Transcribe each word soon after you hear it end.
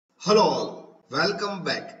Hello all, welcome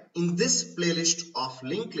back. In this playlist of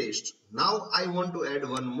linked list, now I want to add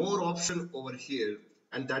one more option over here,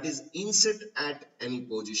 and that is insert at any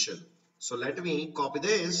position. So let me copy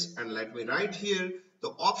this and let me write here the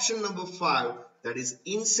option number 5, that is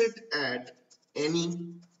insert at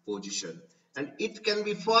any position. And it can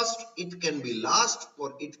be first, it can be last,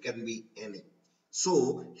 or it can be any.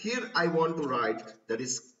 So here I want to write that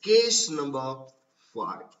is case number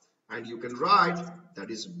 5, and you can write that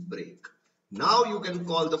is break. Now you can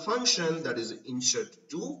call the function that is insert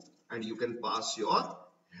to, and you can pass your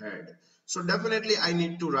head. So definitely I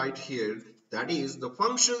need to write here that is the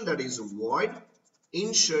function that is void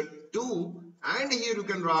insert to, and here you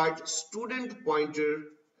can write student pointer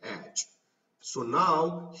age. So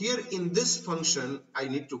now here in this function I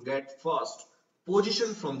need to get first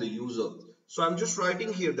position from the user. So I'm just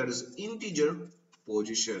writing here that is integer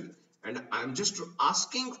position, and I'm just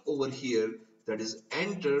asking over here that is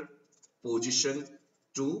enter position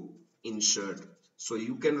to insert. So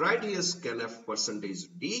you can write here scanf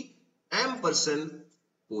 %d ampersand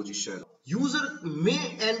position. User may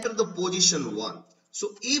enter the position 1. So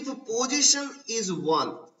if position is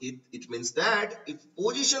 1, it means that if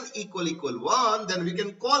position equal 1, then we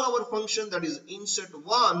can call our function that is insert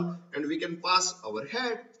 1, and we can pass our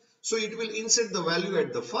head. So it will insert the value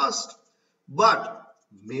at the first, but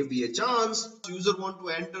maybe a chance user want to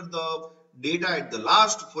enter the data at the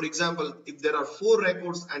last. For example, if there are 4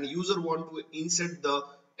 records and user want to insert the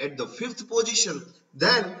at the 5th position,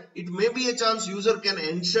 then it may be a chance user can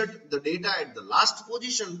insert the data at the last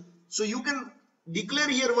position. So you can declare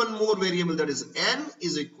here one more variable, that is n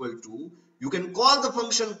is equal to, you can call the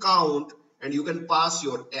function count and you can pass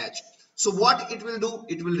your age. So what it will do,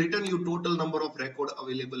 it will return you total number of record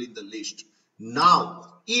available in the list.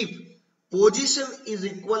 Now if position is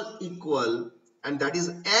equal and that is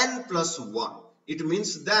n plus 1, it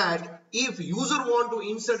means that if user want to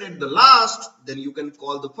insert at the last, then you can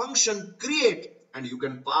call the function create and you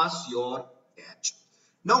can pass your age.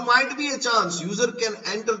 Now might be a chance user can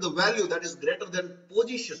enter the value that is greater than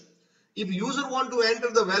position. If user want to enter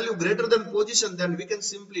the value greater than position, then we can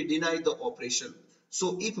simply deny the operation.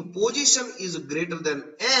 So if position is greater than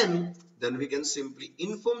n, then we can simply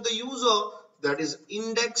inform the user that is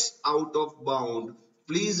index out of bound,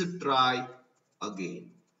 please try again.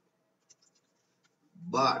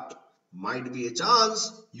 But might be a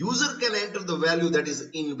chance user can enter the value that is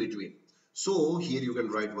in between. So here you can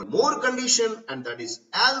write one more condition, and that is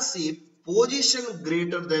else if position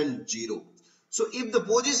greater than 0. So if the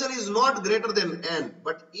position is not greater than n,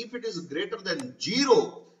 but if it is greater than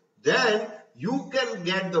 0, then you can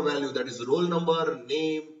get the value that is roll number,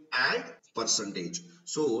 name and percentage.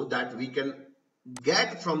 So that we can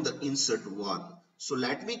get from the insert 1. So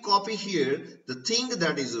let me copy here the thing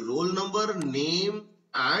that is roll number, name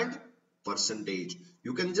and percentage.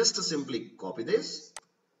 You can just simply copy this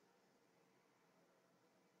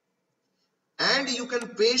and you can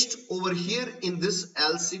paste over here in this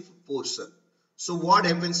else if portion. So what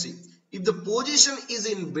happens, see, if the position is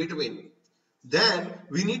in between, then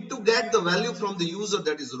we need to get the value from the user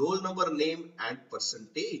that is roll number, name and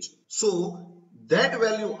percentage. So that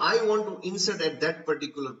value I want to insert at that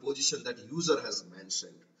particular position that user has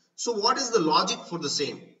mentioned. So what is the logic for the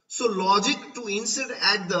same? So logic to insert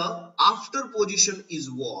at the after position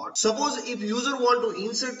is what? Suppose if user want to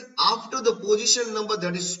insert after the position number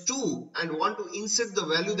that is 2 and want to insert the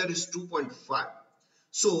value that is 2.5.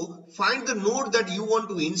 So find the node that you want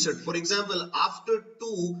to insert. For example, after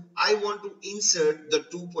 2, I want to insert the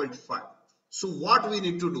 2.5. So what we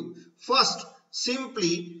need to do? First,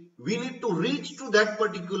 simply we need to reach to that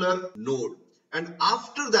particular node. And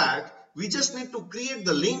after that, we just need to create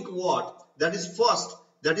the link what? That is first.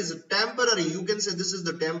 That is temporary. You can say this is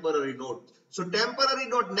the temporary node. So temporary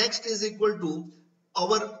dot next is equal to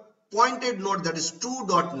our pointed node, that is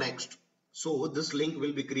 2.next. So this link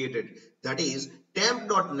will be created, that is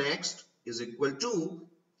temp.next is equal to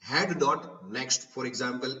head.next. For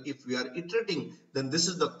example, if we are iterating, then this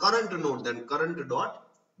is the current node, then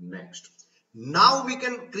current.next. Now we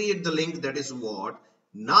can create the link that is what?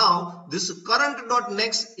 Now this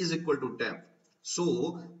current.next is equal to temp.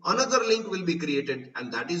 So another link will be created,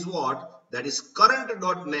 and that is what? That is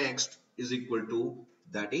current.next is equal to,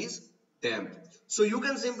 that is temp. So you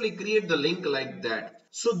can simply create the link like that.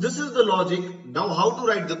 So this is the logic. Now how to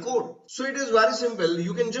write the code? So it is very simple.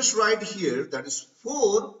 You can just write here that is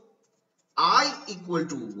for I equal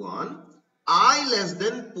to 1, I less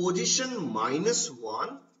than position minus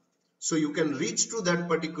 1. So you can reach to that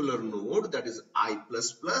particular node, that is I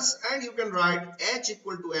plus plus, and you can write h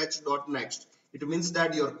equal to h dot next. It means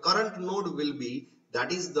that your current node will be,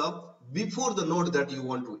 that is the before the node that you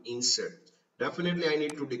want to insert. Definitely I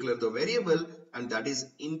need to declare the variable, and that is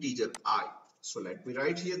integer I. So let me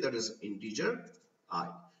write here that is integer I.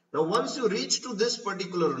 Now once you reach to this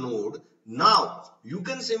particular node, now you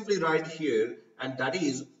can simply write here, and that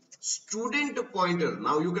is student pointer.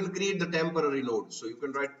 Now you can create the temporary node. So you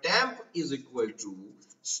can write temp is equal to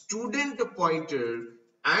student pointer,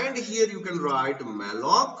 and here you can write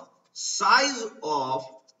malloc size of,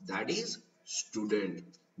 that is student.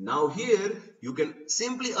 Now here you can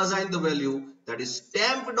simply assign the value, that is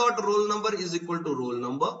temp dot roll number is equal to roll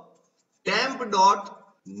number, temp dot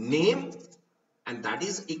name, and that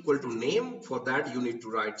is equal to name. For that you need to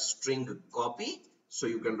write string copy. So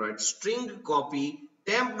you can write string copy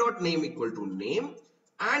temp dot name equal to name,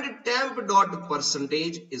 and temp dot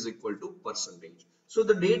percentage is equal to percentage. So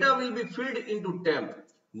the data will be filled into temp.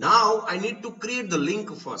 Now I need to create the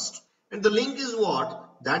link first, and the link is what?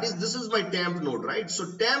 That is, this is my temp node, right? So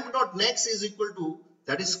temp dot next is equal to,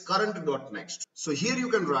 that is current dot next. So here you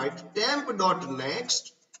can write temp dot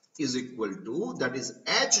next is equal to, that is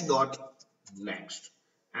h dot next,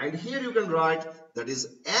 and here you can write that is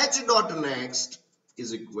h dot next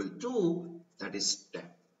is equal to, that is temp.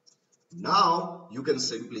 Now you can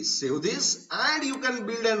simply save this, and you can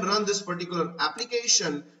build and run this particular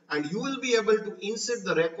application, and you will be able to insert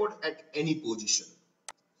the record at any position.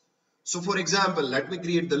 So for example, let me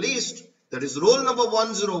create the list, that is roll number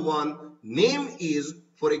 101, name is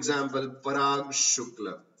for example Parag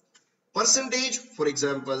Shukla, percentage for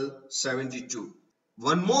example 72.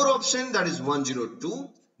 One more option, that is 102,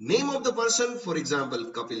 name of the person for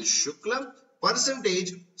example Kapil Shukla,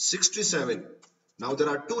 percentage 67. Now there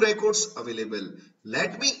are two records available.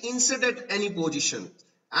 Let me insert at any position,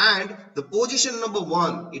 and the position number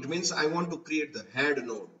 1, it means I want to create the head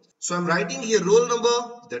node. So I'm writing here roll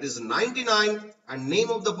number, that is 99, and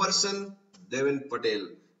name of the person Devin Patel,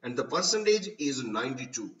 and the percentage is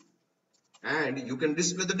 92, and you can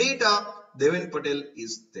display the data Devin Patel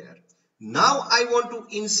is there. Now I want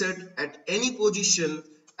to insert at any position,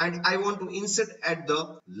 and I want to insert at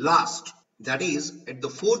the last, that is at the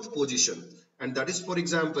 4th position, and that is for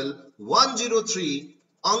example 103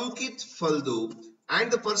 Ankit Faldo,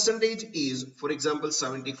 and the percentage is for example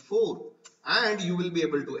 74, and you will be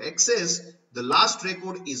able to access the last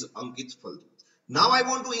record is Ankit Faldo. Now I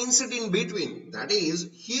want to insert in between, that is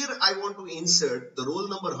here I want to insert the roll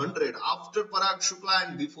number 100 after Parag Shukla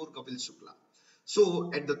and before Kapil Shukla.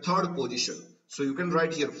 So at the 3rd position, so you can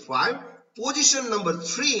write here 5, position number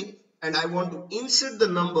 3, and I want to insert the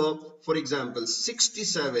number for example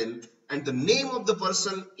 67, and the name of the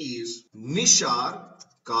person is Nishar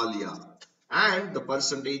Kalia, and the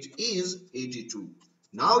percentage is 82.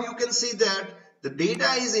 Now you can see that the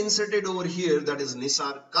data is inserted over here, that is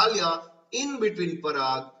Nishar Kalia, in between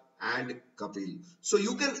Parag and Kapil. So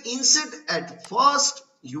you can insert at first,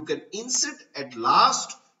 you can insert at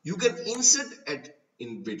last, you can insert at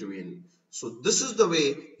in between. So this is the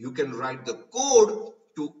way you can write the code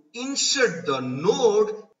to insert the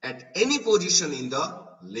node at any position in the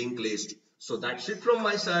linked list. So that's it from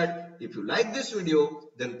my side. If you like this video,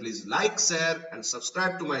 then please like, share and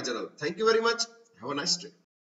subscribe to my channel. Thank you very much. Have a nice day.